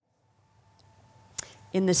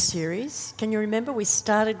in this series. Can you remember we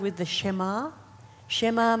started with the Shema?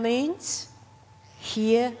 Shema means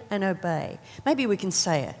hear and obey. Maybe we can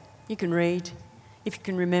say it. You can read. If you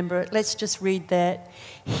can remember it, let's just read that.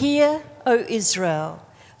 Hear, O Israel,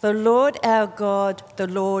 the Lord our God, the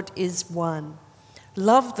Lord is one.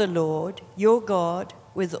 Love the Lord, your God,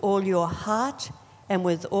 with all your heart and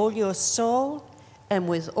with all your soul and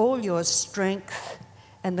with all your strength.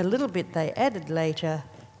 And the little bit they added later,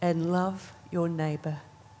 and love your neighbour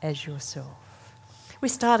as yourself. We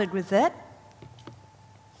started with that.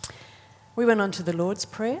 We went on to the Lord's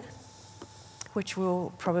Prayer, which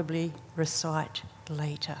we'll probably recite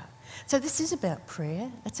later. So this is about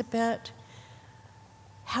prayer. It's about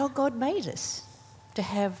how God made us to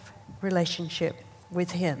have relationship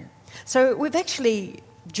with him. So we've actually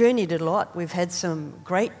journeyed a lot. We've had some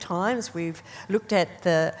great times. We've looked at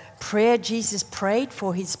the prayer Jesus prayed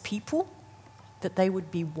for his people, that they would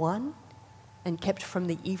be one and kept from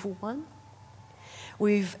the evil one.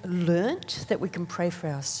 We've learnt that we can pray for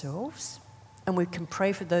ourselves and we can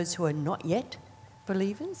pray for those who are not yet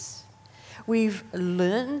believers. We've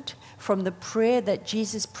learned from the prayer that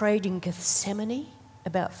Jesus prayed in Gethsemane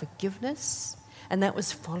about forgiveness, and that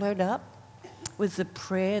was followed up with the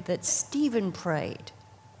prayer that Stephen prayed.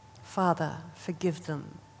 Father, forgive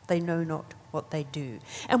them. They know not what they do.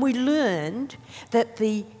 And we learned that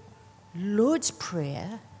the Lord's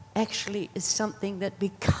Prayer actually is something that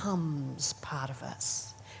becomes part of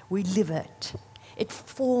us. We live it. It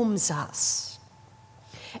forms us.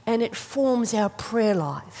 And it forms our prayer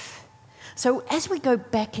life. So as we go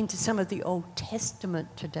back into some of the Old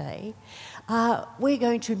Testament today, we're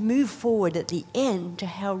going to move forward at the end to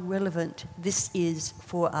how relevant this is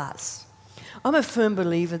for us. I'm a firm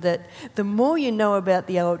believer that the more you know about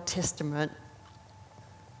the Old Testament,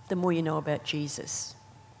 the more you know about Jesus.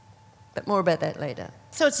 But more about that later.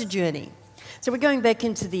 So it's a journey. So we're going back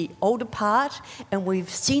into the older part, and we've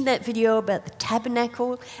seen that video about the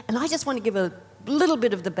tabernacle, and I just want to give a little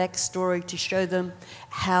bit of the backstory to show them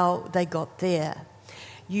how they got there.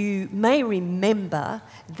 You may remember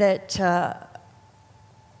that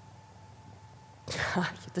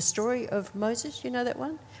the story of Moses, you know that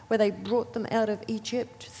one? Where they brought them out of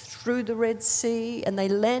Egypt through the Red Sea and they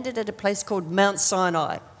landed at a place called Mount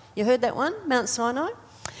Sinai. You heard that one, Mount Sinai?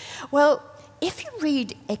 Well, if you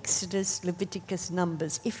read Exodus, Leviticus,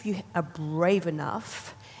 Numbers, if you are brave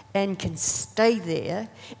enough and can stay there,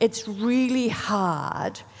 it's really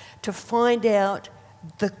hard to find out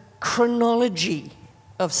the chronology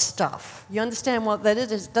of stuff. You understand what that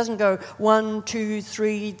is? It doesn't go 1, 2,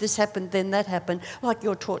 3, this happened, then that happened, like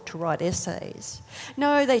you're taught to write essays.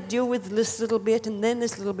 No, they deal with this little bit and then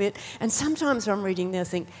this little bit. And sometimes I'm reading there, I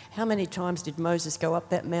think, how many times did Moses go up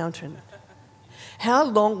that mountain? How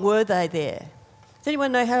long were they there? Does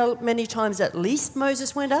anyone know how many times at least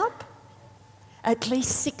Moses went up? At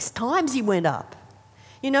least 6 times he went up.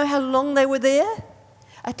 You know how long they were there?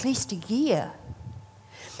 At least a year.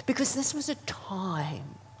 Because this was a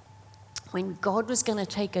time when God was going to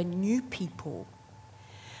take a new people,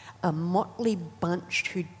 a motley bunch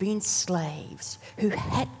who'd been slaves, who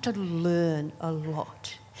had to learn a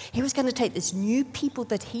lot. He was going to take this new people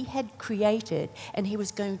that he had created and he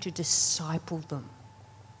was going to disciple them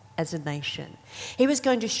as a nation. He was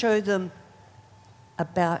going to show them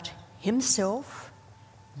about himself,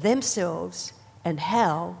 themselves, and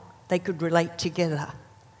how they could relate together.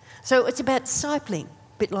 So it's about discipling,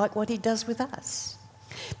 a bit like what he does with us.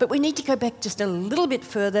 But we need to go back just a little bit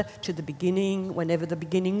further to the beginning, whenever the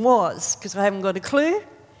beginning was, because I haven't got a clue.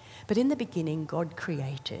 But in the beginning, God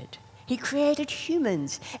created. He created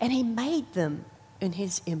humans, and he made them in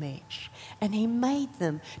his image. And he made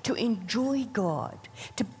them to enjoy God,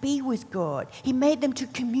 to be with God. He made them to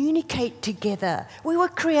communicate together. We were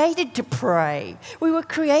created to pray. We were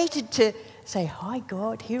created to say, hi,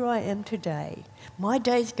 God, here I am today. My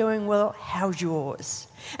day's going well, how's yours?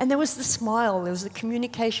 And there was the smile, there was the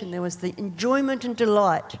communication, there was the enjoyment and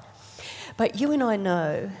delight. But you and I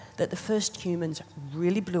know that the first humans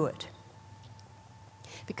really blew it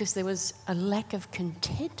because there was a lack of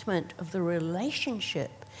contentment of the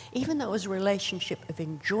relationship. Even though it was a relationship of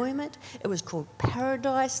enjoyment, it was called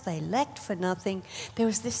paradise, they lacked for nothing. There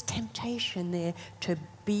was this temptation there to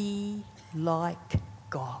be like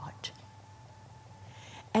God.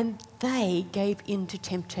 And they gave in to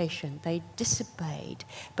temptation. They disobeyed,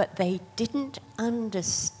 but they didn't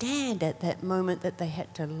understand at that moment that they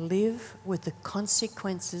had to live with the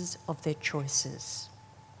consequences of their choices.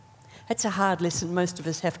 That's a hard lesson most of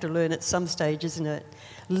us have to learn at some stage, isn't it?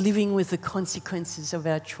 Living with the consequences of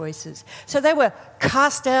our choices. So they were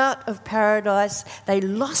cast out of paradise. They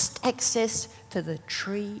lost access to the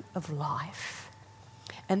tree of life.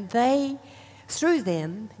 And through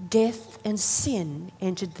them, death and sin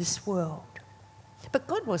entered this world. But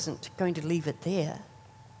God wasn't going to leave it there.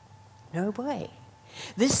 No way.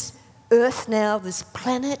 This earth now, this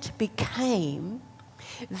planet, became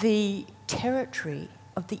the territory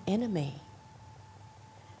of the enemy.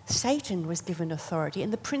 Satan was given authority,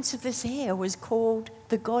 and the prince of this air was called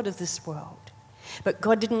the god of this world. But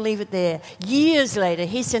God didn't leave it there. Years later,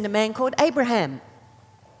 he sent a man called Abraham.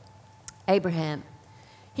 Abraham.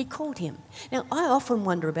 He called him. Now, I often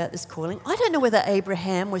wonder about this calling. I don't know whether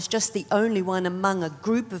Abraham was just the only one among a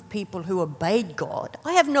group of people who obeyed God.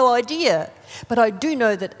 I have no idea. But I do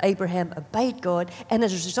know that Abraham obeyed God, and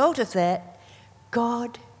as a result of that,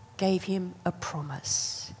 God gave him a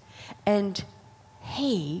promise. And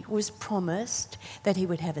he was promised that he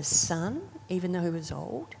would have a son, even though he was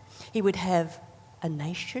old. He would have a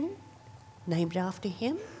nation named after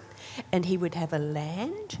him, and he would have a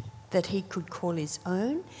land that he could call his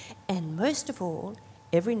own, and most of all,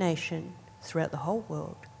 every nation throughout the whole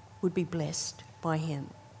world would be blessed by him.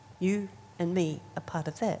 You and me are part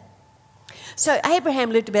of that. So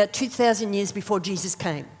Abraham lived about 2,000 years before Jesus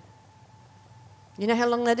came. You know how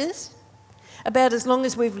long that is? About as long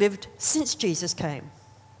as we've lived since Jesus came.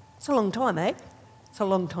 It's a long time, eh? It's a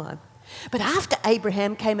long time. But after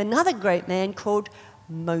Abraham came another great man called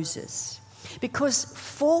Moses. Because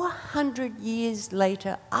 400 years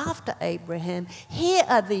later, after Abraham, here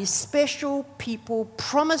are these special people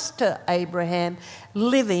promised to Abraham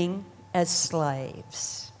living as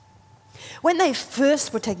slaves. When they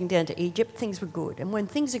first were taken down to Egypt, things were good. And when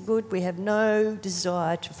things are good, we have no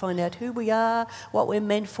desire to find out who we are, what we're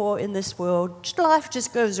meant for in this world. Life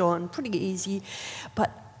just goes on pretty easy.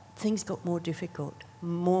 But things got more difficult,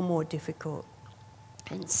 more difficult.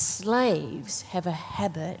 And slaves have a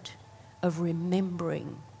habit of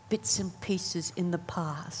remembering bits and pieces in the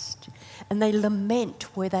past. And they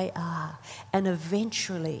lament where they are. And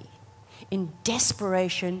eventually, in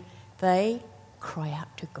desperation, they cry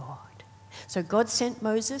out to God. So God sent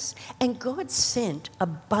Moses, and God sent a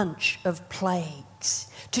bunch of plagues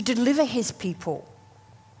to deliver his people,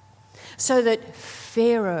 so that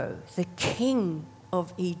Pharaoh, the king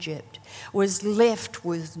of Egypt, was left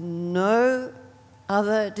with no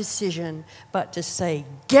other decision but to say,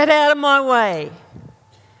 "Get out of my way,"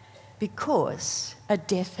 because a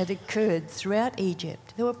death had occurred throughout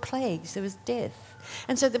Egypt. There were plagues, there was death.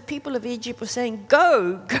 And so the people of Egypt were saying,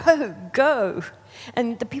 "Go, go, go."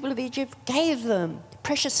 And the people of Egypt gave them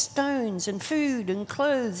precious stones and food and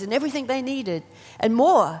clothes and everything they needed and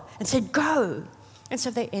more, and said, "Go." And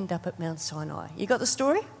so they end up at Mount Sinai. You got the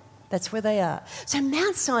story? That's where they are. So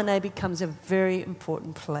Mount Sinai becomes a very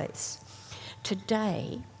important place.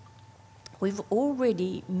 Today, we've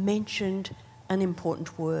already mentioned an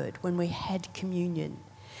important word when we had communion.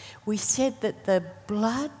 We said that the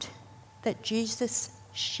blood that Jesus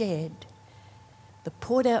shed, that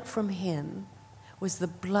poured out from him, was the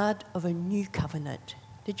blood of a new covenant.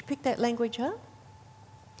 Did you pick that language up?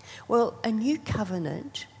 Well, a new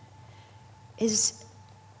covenant is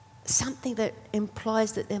something that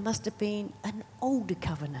implies that there must have been an older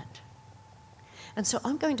covenant. And so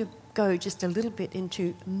I'm going to go just a little bit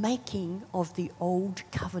into making of the old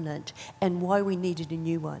covenant and why we needed a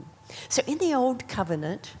new one. So in the old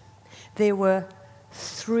covenant, there were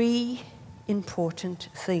 3 important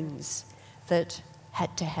things that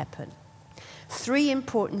had to happen. 3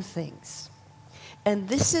 important things. And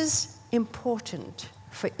this is important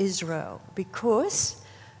for Israel because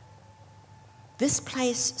this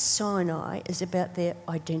place, Sinai, is about their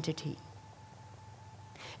identity.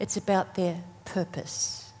 It's about their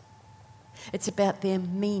purpose. It's about their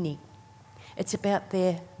meaning. It's about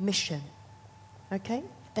their mission. Okay?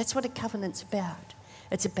 That's what a covenant's about.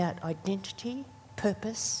 It's about identity,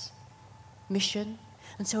 purpose, mission.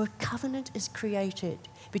 And so a covenant is created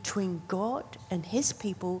between God and his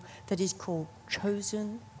people that is called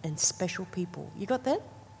chosen and special people. You got that?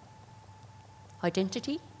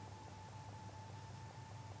 Identity,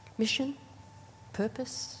 mission,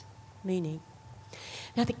 purpose, meaning.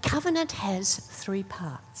 Now the covenant has 3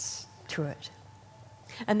 parts to it.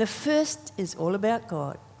 And the first is all about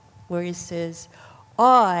God, where he says,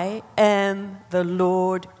 "I am the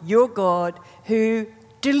Lord your God who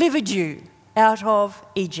delivered you out of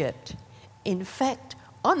Egypt. In fact,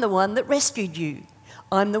 I'm the one that rescued you.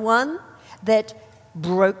 I'm the one that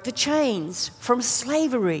broke the chains from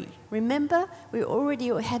slavery." Remember, we already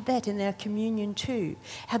had that in our communion too,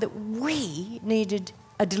 how that we needed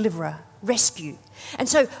a deliverer, rescue. And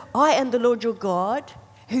so, I am the Lord your God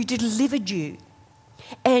who delivered you.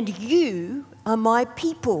 And you are my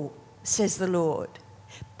people, says the Lord.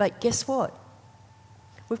 But guess what?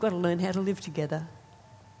 We've got to learn how to live together.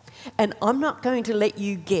 And I'm not going to let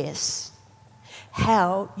you guess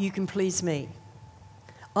how you can please me.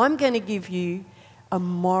 I'm going to give you a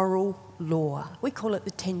moral law. We call it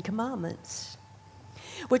the Ten Commandments,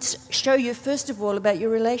 which show you, first of all, about your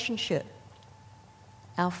relationship.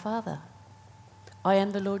 Our Father, I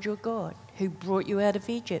am the Lord your God, who brought you out of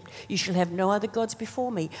Egypt. You shall have no other gods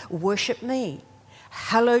before me. Worship me.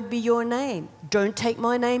 Hallowed be your name. Don't take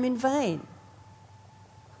my name in vain.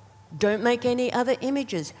 Don't make any other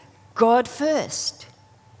images. God first.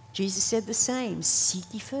 Jesus said the same.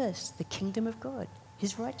 Seek ye first the kingdom of God,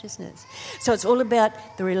 his righteousness. So it's all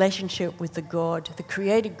about the relationship with the God, the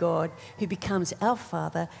created God, who becomes our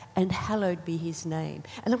Father, and hallowed be his name.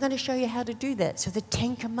 And I'm going to show you how to do that. So the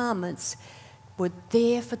Ten Commandments were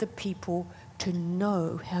there for the people to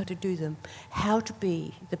know how to do them, how to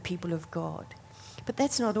be the people of God. But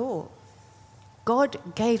that's not all. God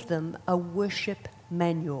gave them a worship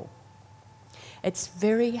manual. It's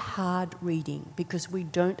very hard reading because we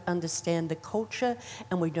don't understand the culture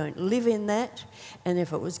and we don't live in that. And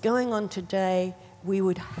if it was going on today, we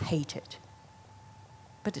would hate it.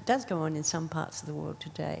 But it does go on in some parts of the world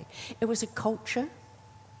today. It was a culture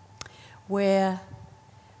where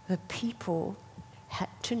the people had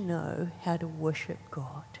to know how to worship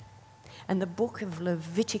God. And the book of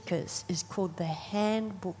Leviticus is called the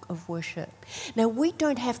Handbook of Worship. Now, we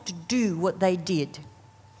don't have to do what they did,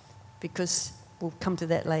 because we'll come to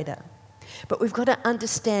that later. But we've got to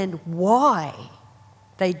understand why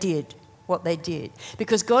they did what they did.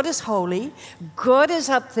 Because God is holy, God is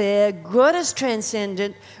up there, God is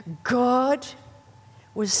transcendent, God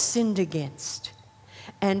was sinned against.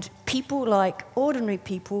 And people, like ordinary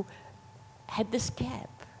people, had this gap.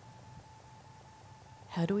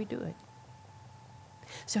 How do we do it?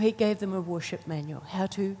 So he gave them a worship manual, how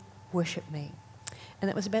to worship me. And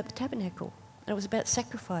that was about the tabernacle. And it was about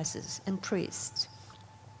sacrifices and priests,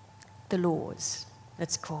 the laws,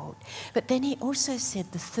 that's called. But then he also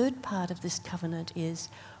said the third part of this covenant is,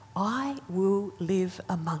 I will live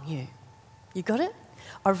among you. You got it?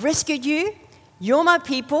 I've rescued you. You're my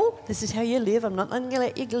people. This is how you live. I'm not going to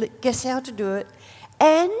let you guess how to do it.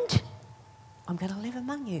 And I'm going to live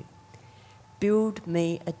among you. Build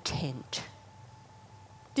me a tent.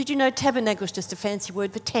 Did you know tabernacle is just a fancy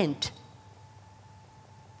word for tent?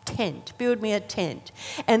 Tent. Build me a tent.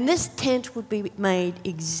 And this tent would be made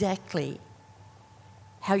exactly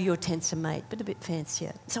how your tents are made, but a bit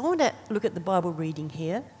fancier. So I want to look at the Bible reading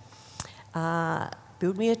here.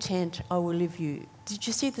 Build me a tent, I will live you. Did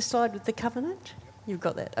you see the slide with the covenant? You've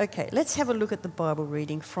got that. Okay, let's have a look at the Bible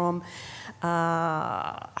reading from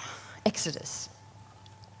Exodus.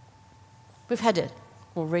 We've had it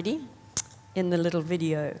already in the little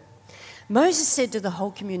video. Moses said to the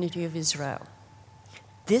whole community of Israel,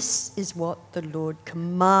 this is what the Lord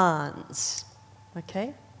commands.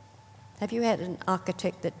 Okay? Have you had an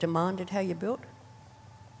architect that demanded how you built?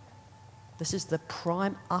 This is the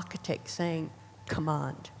prime architect saying,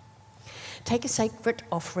 command. Take a sacred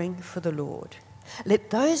offering for the Lord. Let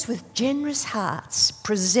those with generous hearts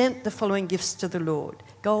present the following gifts to the Lord: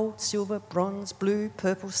 gold, silver, bronze, blue,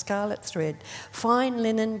 purple, scarlet thread, fine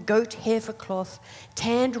linen, goat hair for cloth,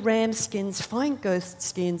 tanned ram skins, fine goat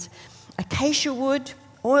skins, acacia wood,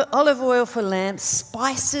 olive oil for lamps,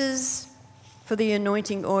 spices for the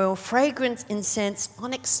anointing oil, fragrant incense,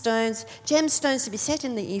 onyx stones, gemstones to be set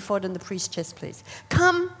in the ephod and the priest's chest piece.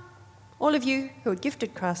 Come, all of you who are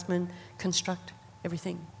gifted craftsmen, construct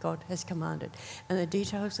everything God has commanded. And the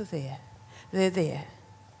details are there. They're there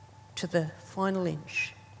to the final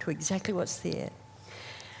inch, to exactly what's there.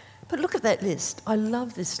 But look at that list. I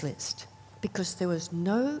love this list because there was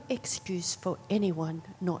no excuse for anyone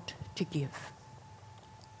not to give.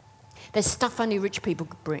 There's stuff only rich people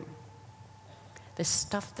could bring. There's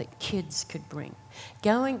stuff that kids could bring.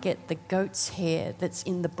 Go and get the goat's hair that's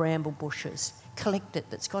in the bramble bushes. Collect it,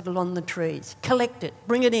 that's got along the trees. Collect it,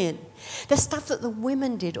 bring it in. There's stuff that the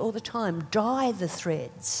women did all the time. Dye the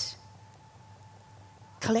threads.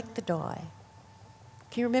 Collect the dye.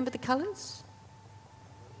 Can you remember the colours?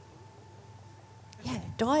 Yeah,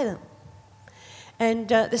 dye them. And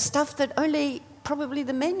the stuff that only probably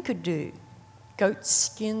the men could do. Goat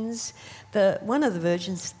skins. One of the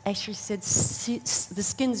versions actually said the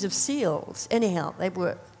skins of seals. Anyhow, they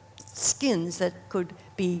were skins that could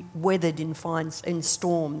be weathered in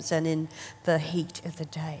storms and in the heat of the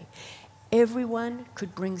day. Everyone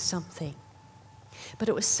could bring something. But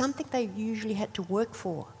it was something they usually had to work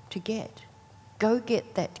for, to get. Go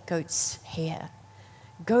get that goat's hair.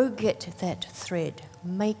 Go get that thread.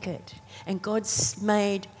 Make it. And God's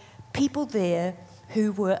made people there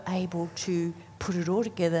who were able to put it all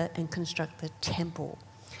together and construct the temple.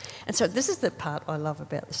 And so this is the part I love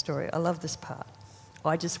about the story. I love this part.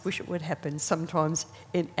 I just wish it would happen sometimes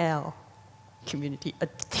in our community. I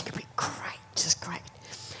think it'd be great, just great.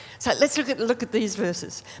 So let's look at these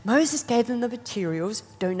verses. Moses gave them the materials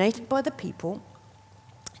donated by the people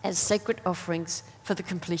as sacred offerings for the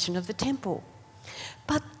completion of the temple.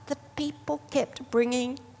 But the people kept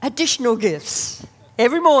bringing additional gifts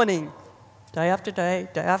every morning, day after day,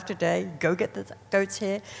 day after day. Go get the goat's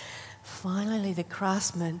hair. Finally, the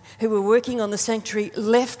craftsmen who were working on the sanctuary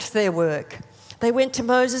left their work. They went to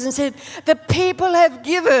Moses and said, "The people have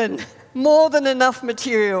given more than enough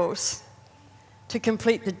materials to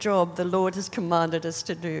complete the job the Lord has commanded us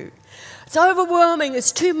to do. It's overwhelming,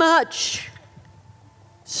 it's too much.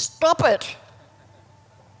 Stop it."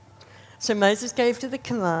 So Moses gave to the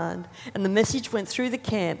command, and the message went through the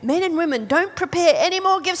camp. "Men and women, don't prepare any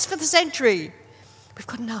more gifts for the sanctuary. We've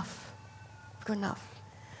got enough. We've got enough."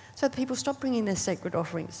 So the people stopped bringing their sacred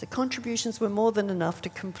offerings. The contributions were more than enough to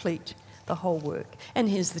complete the whole work. And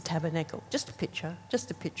here's the tabernacle. Just a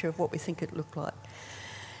picture of what we think it looked like.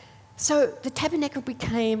 So the tabernacle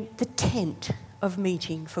became the tent of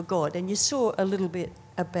meeting for God. And you saw a little bit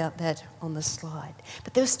about that on the slide.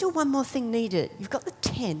 But there was still one more thing needed. You've got the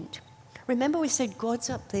tent. Remember we said God's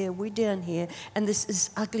up there, we're down here, and this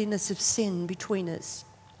is ugliness of sin between us.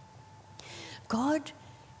 God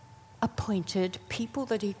appointed people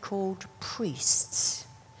that he called priests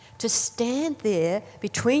to stand there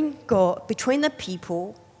between the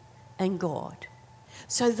people and God.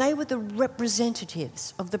 So they were the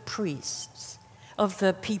representatives of the priests, of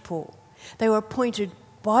the people. They were appointed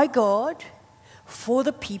by God for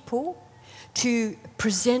the people to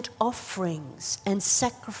present offerings and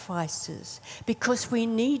sacrifices because we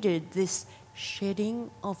needed this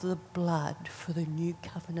shedding of the blood for the new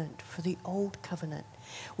covenant, for the old covenant.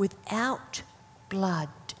 Without blood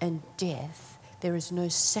and death, there is no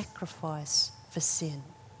sacrifice for sin.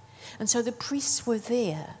 And so the priests were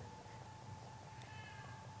there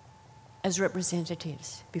as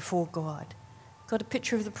representatives before God. Got a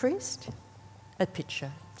picture of the priest? A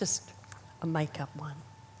picture, just a make-up one.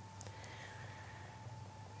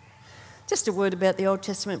 Just a word about the Old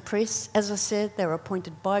Testament priests. As I said, they were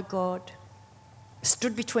appointed by God,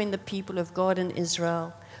 stood between the people of God and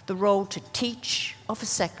Israel, the role to teach, offer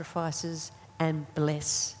sacrifices, and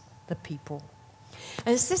bless the people.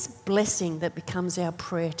 And it's this blessing that becomes our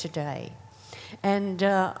prayer today. And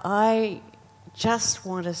I just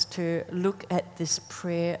want us to look at this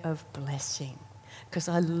prayer of blessing because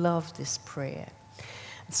I love this prayer.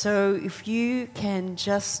 So if you can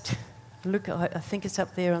just look, I think it's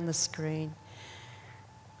up there on the screen.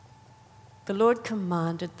 The Lord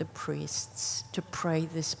commanded the priests to pray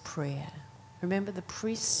this prayer. Remember, the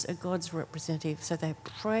priests are God's representatives, so they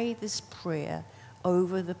pray this prayer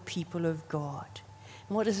over the people of God.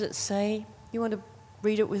 And what does it say? You want to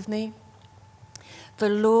read it with me? The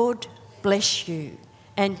Lord bless you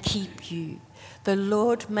and keep you. The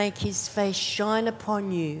Lord make his face shine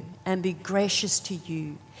upon you and be gracious to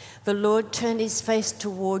you. The Lord turn his face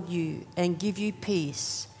toward you and give you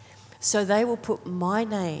peace. So they will put my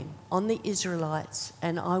name on the Israelites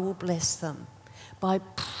and I will bless them. By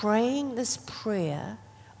praying this prayer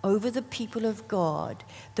over the people of God,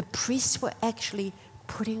 the priests were actually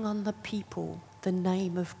putting on the people the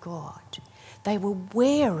name of God. They were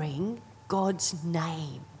wearing God's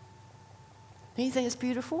name. Don't you think it's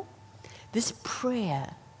beautiful? This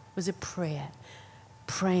prayer was a prayer,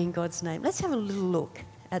 praying God's name. Let's have a little look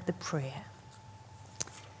at the prayer.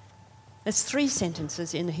 There's 3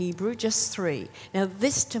 sentences in Hebrew, just 3. Now,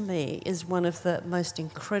 this to me is one of the most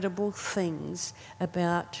incredible things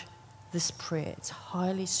about this prayer. It's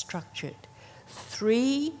highly structured.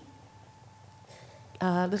 3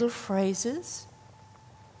 little phrases.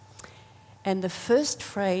 And the first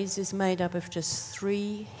phrase is made up of just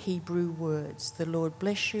 3 Hebrew words. The Lord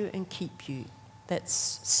bless you and keep you.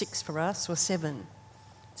 That's 6 for us, or 7.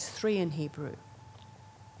 It's 3 in Hebrew.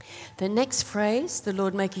 The next phrase, the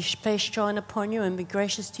Lord make his face shine upon you and be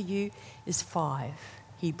gracious to you, is 5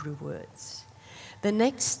 Hebrew words. The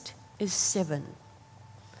next is 7.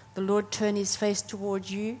 The Lord turn his face towards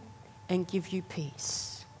you and give you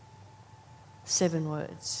peace. 7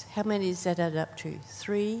 words. How many does that add up to?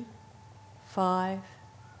 3, 5,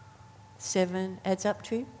 7, adds up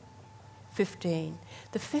to 15.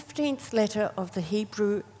 The 15th letter of the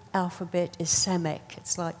Hebrew alphabet is Samek.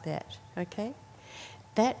 It's like that, okay?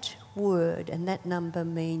 That word and that number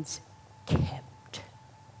means kept,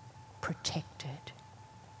 protected.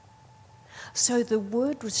 So the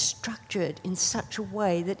word was structured in such a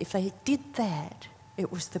way that if they did that,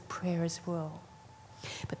 it was the prayer as well.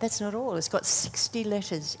 But that's not all. It's got 60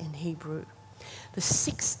 letters in Hebrew. The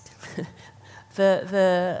 6th because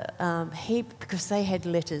they had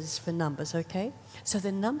letters for numbers, okay? So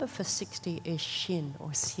the number for 60 is Shin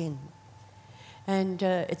or Sin. And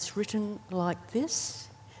it's written like this.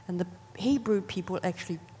 And the Hebrew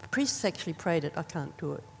priests actually prayed it. I can't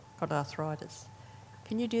do it. Got arthritis.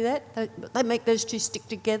 Can you do that? They make those two stick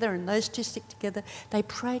together and those two stick together. They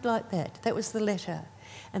prayed like that. That was the letter.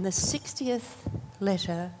 And the 60th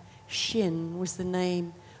letter, Shin, was the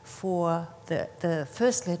name for the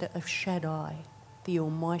first letter of Shaddai, the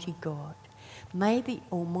Almighty God. May the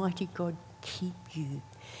Almighty God keep you.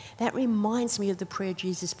 That reminds me of the prayer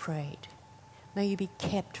Jesus prayed. May you be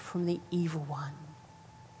kept from the evil one.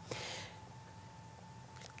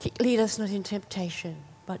 Lead us not in temptation,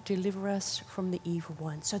 but deliver us from the evil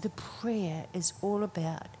one. So the prayer is all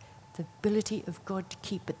about the ability of God to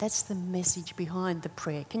keep it. That's the message behind the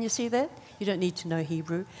prayer. Can you see that? You don't need to know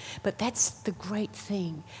Hebrew. But that's the great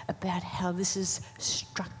thing about how this is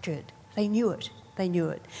structured. They knew it. They knew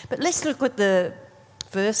it. But let's look at the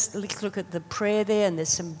verse. Let's look at the prayer there, and there's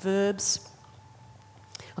some verbs.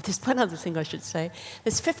 Oh, there's one other thing I should say.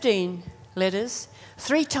 There's 15 letters.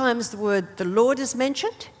 3 times the word the Lord is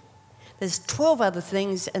mentioned. There's 12 other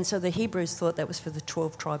things, and so the Hebrews thought that was for the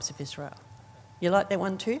 12 tribes of Israel. You like that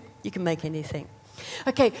one too? You can make anything.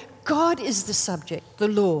 Okay, God is the subject, the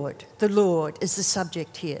Lord. The Lord is the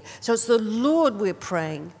subject here. So it's the Lord we're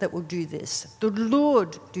praying that will do this. The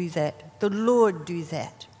Lord do that. The Lord do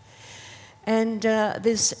that. And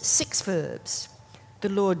there's 6 verbs. The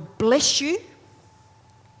Lord bless you.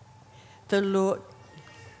 The Lord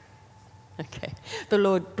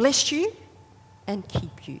bless you and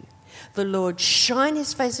keep you. The Lord shine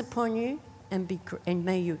his face upon you and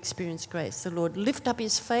may you experience grace. The Lord lift up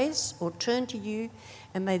his face or turn to you,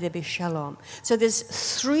 and may there be shalom. So there's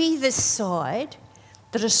 3 this side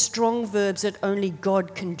that are strong verbs that only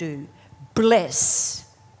God can do.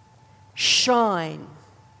 Bless, shine,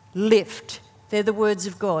 lift. They're the words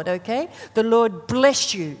of God, okay? The Lord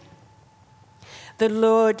bless you. The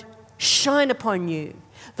Lord shine upon you.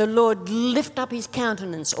 The Lord lift up his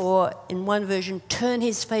countenance, or in one version, turn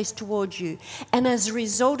his face towards you. And as a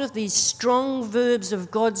result of these strong verbs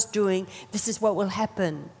of God's doing, this is what will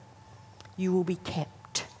happen. You will be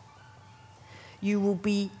kept. You will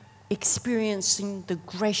be experiencing the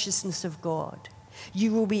graciousness of God.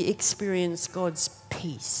 You will be experiencing God's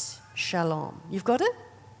peace. Shalom. You've got it?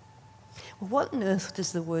 Well, what on earth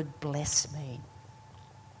does the word bless mean?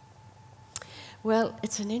 Well,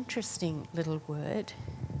 it's an interesting little word.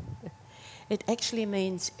 It actually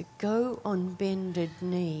means go on bended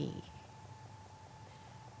knee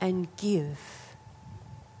and give.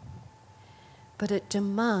 But it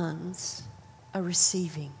demands a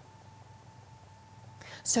receiving.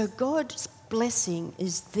 So God's blessing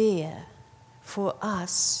is there for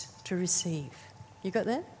us to receive. You got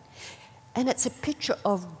that? And it's a picture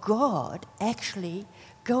of God actually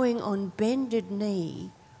going on bended knee,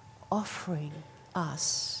 offering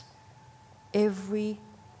us every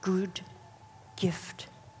good gift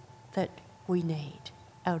that we need,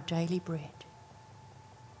 our daily bread.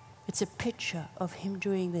 It's a picture of him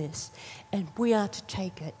doing this, and we are to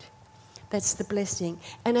take it. That's the blessing.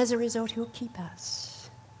 And as a result, he'll keep us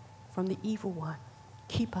from the evil one.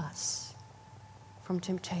 Keep us from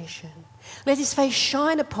temptation. Let his face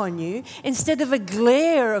shine upon you. Instead of a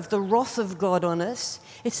glare of the wrath of God on us,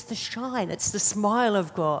 it's the shine, it's the smile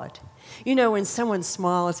of God. You know, when someone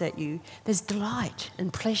smiles at you, there's delight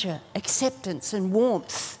and pleasure, acceptance and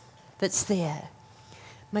warmth that's there.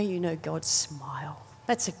 May you know God's smile.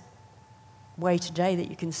 That's a way today that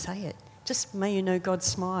you can say it. Just may you know God's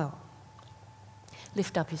smile.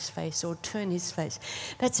 Lift up his face or turn his face.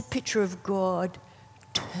 That's a picture of God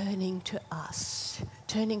turning to us,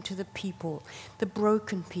 turning to the people, the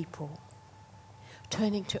broken people,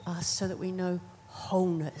 turning to us so that we know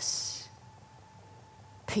wholeness.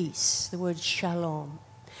 Peace, the word shalom,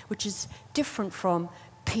 which is different from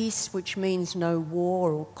peace, which means no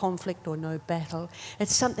war or conflict or no battle.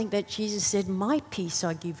 It's something that Jesus said, my peace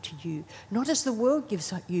I give to you, not as the world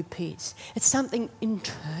gives you peace. It's something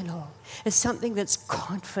internal. It's something that's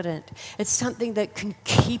confident. It's something that can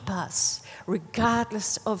keep us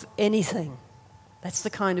regardless of anything. That's the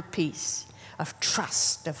kind of peace, of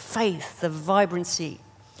trust, of faith, of vibrancy.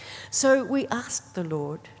 So we ask the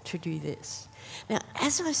Lord to do this. Now,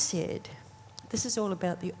 as I said, this is all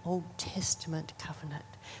about the Old Testament covenant.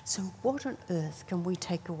 So what on earth can we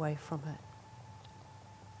take away from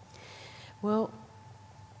it? Well,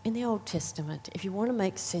 in the Old Testament, if you want to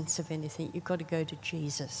make sense of anything, you've got to go to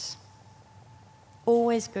Jesus.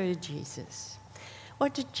 Always go to Jesus.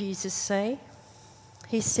 What did Jesus say?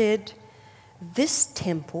 He said, this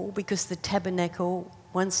temple, because the tabernacle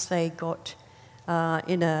once they got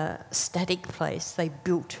in a static place, they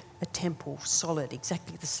built a temple, solid,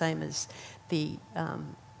 exactly the same as the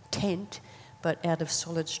tent, but out of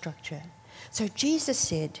solid structure. So Jesus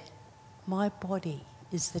said, my body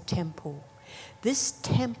is the temple. This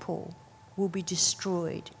temple will be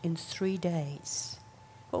destroyed in 3 days.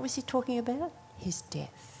 What was he talking about? His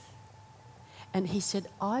death. And he said,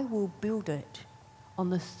 I will build it on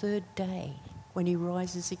the 3rd day when he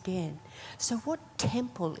rises again. So what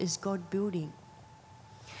temple is God building?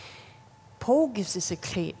 Paul gives us a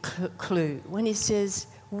clear clue when he says,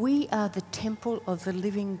 we are the temple of the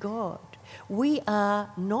living God. We are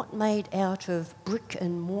not made out of brick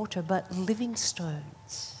and mortar, but living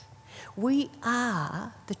stones. We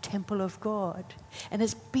are the temple of God. And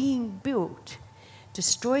it's being built.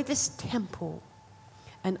 Destroy this temple,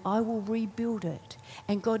 and I will rebuild it.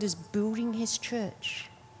 And God is building his church.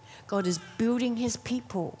 God is building his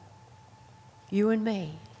people. You and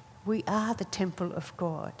me. We are the temple of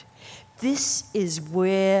God. This is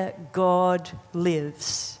where God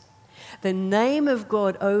lives. The name of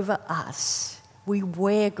God over us. We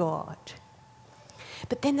wear God.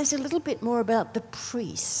 But then there's a little bit more about the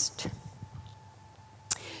priest.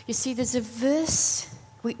 You see, there's a verse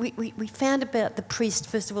we found about the priest.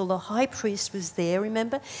 First of all, the high priest was there,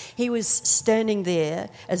 remember? He was standing there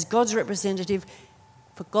as God's representative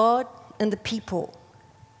for God and the people.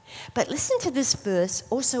 But listen to this verse,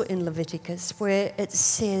 also in Leviticus, where it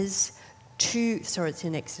says it's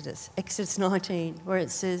in Exodus 19, where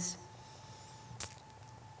it says,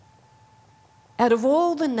 out of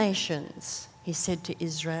all the nations, he said to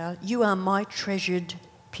Israel, you are my treasured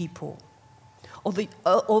people.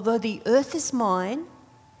 Although the earth is mine,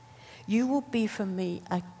 you will be for me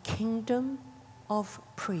a kingdom of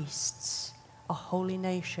priests, a holy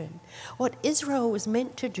nation. What Israel was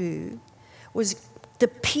meant to do was the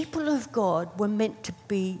people of God were meant to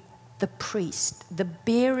be the priest, the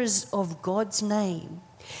bearers of God's name,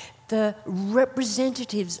 the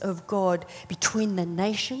representatives of God between the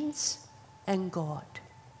nations and God.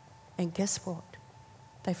 And guess what?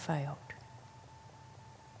 They failed.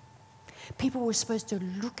 People were supposed to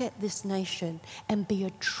look at this nation and be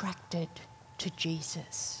attracted to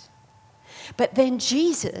Jesus. But then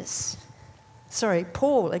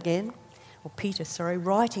Paul again, or Peter,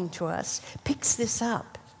 writing to us, picks this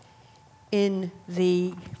up in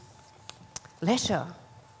the letter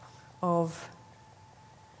of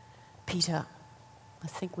Peter. I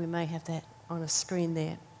think we may have that on a screen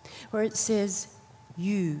there, where it says,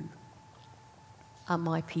 you are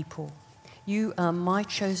my people. You are my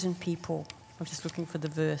chosen people. I'm just looking for the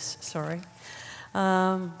verse,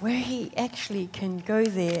 where he actually can go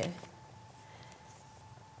there.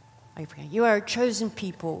 You are a chosen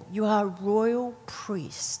people. You are royal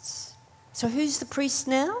priests. So who's the priest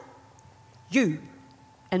now? You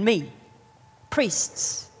and me.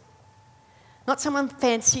 Priests. Not someone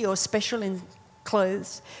fancy or special in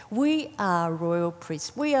clothes. We are royal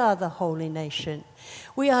priests. We are the holy nation.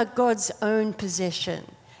 We are God's own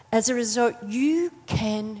possession. As a result, you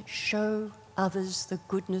can show others the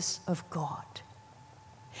goodness of God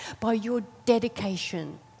by your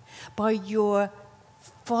dedication, by your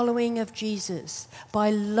following of Jesus, by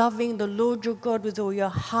loving the Lord your God with all your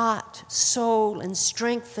heart, soul, and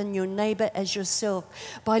strength, and your neighbor as yourself,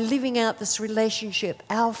 by living out this relationship.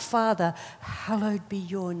 Our Father, hallowed be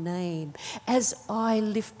your name. As I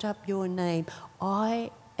lift up your name,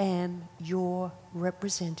 I am your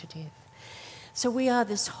representative. So we are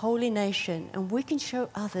this holy nation, and we can show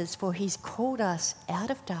others, for he's called us out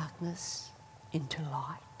of darkness into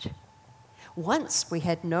light. Once we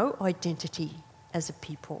had no identity as a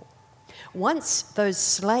people. Once those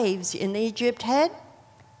slaves in Egypt had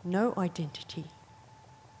no identity.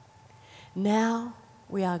 Now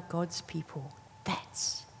we are God's people.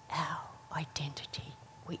 That's our identity.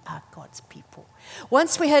 We are God's people.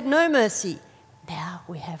 Once we had no mercy. Now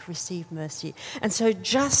we have received mercy. And so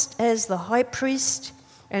just as the high priest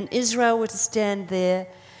and Israel were to stand there,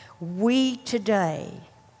 we today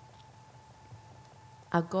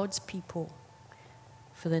are God's people.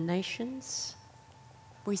 For the nations,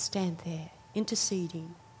 we stand there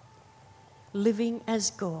interceding, living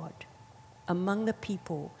as God among the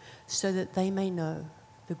people so that they may know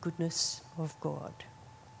the goodness of God.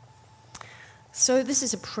 So this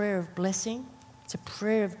is a prayer of blessing. It's a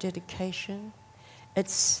prayer of dedication.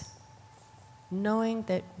 It's knowing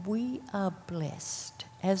that we are blessed,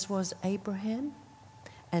 as was Abraham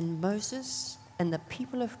and Moses and the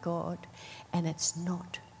people of God, and it's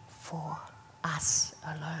not for us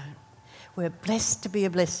alone. We're blessed to be a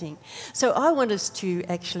blessing. So I want us to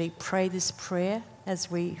actually pray this prayer as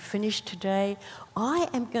we finish today. I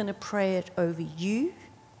am going to pray it over you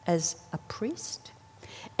as a priest,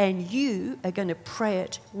 and you are going to pray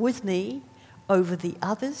it with me over the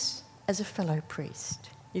others as a fellow priest.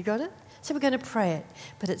 You got it? So we're going to pray it,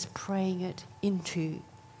 but it's praying it into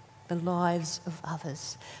the lives of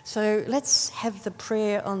others. So let's have the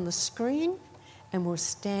prayer on the screen, and we'll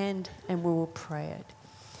stand and we will pray it.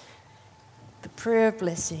 The prayer of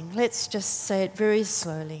blessing. Let's just say it very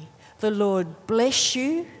slowly. The Lord bless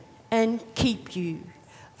you and keep you.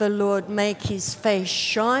 The Lord make his face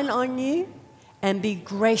shine on you and be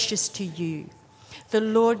gracious to you. The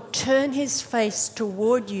Lord turn his face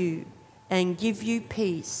toward you and give you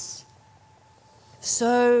peace.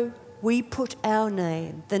 So we put our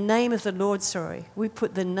name, the name of the Lord, we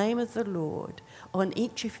put the name of the Lord on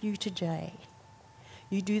each of you today.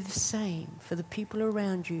 You do the same for the people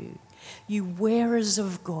around you. You wearers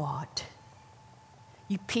of God.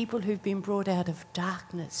 You people who've been brought out of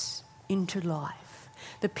darkness into life.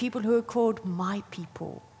 The people who are called my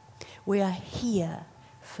people. We are here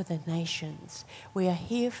for the nations. We are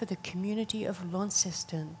here for the community of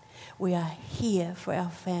Launceston. We are here for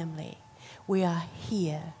our family. We are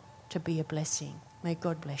here to be a blessing. May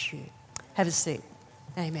God bless you. Have a seat.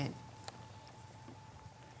 Amen.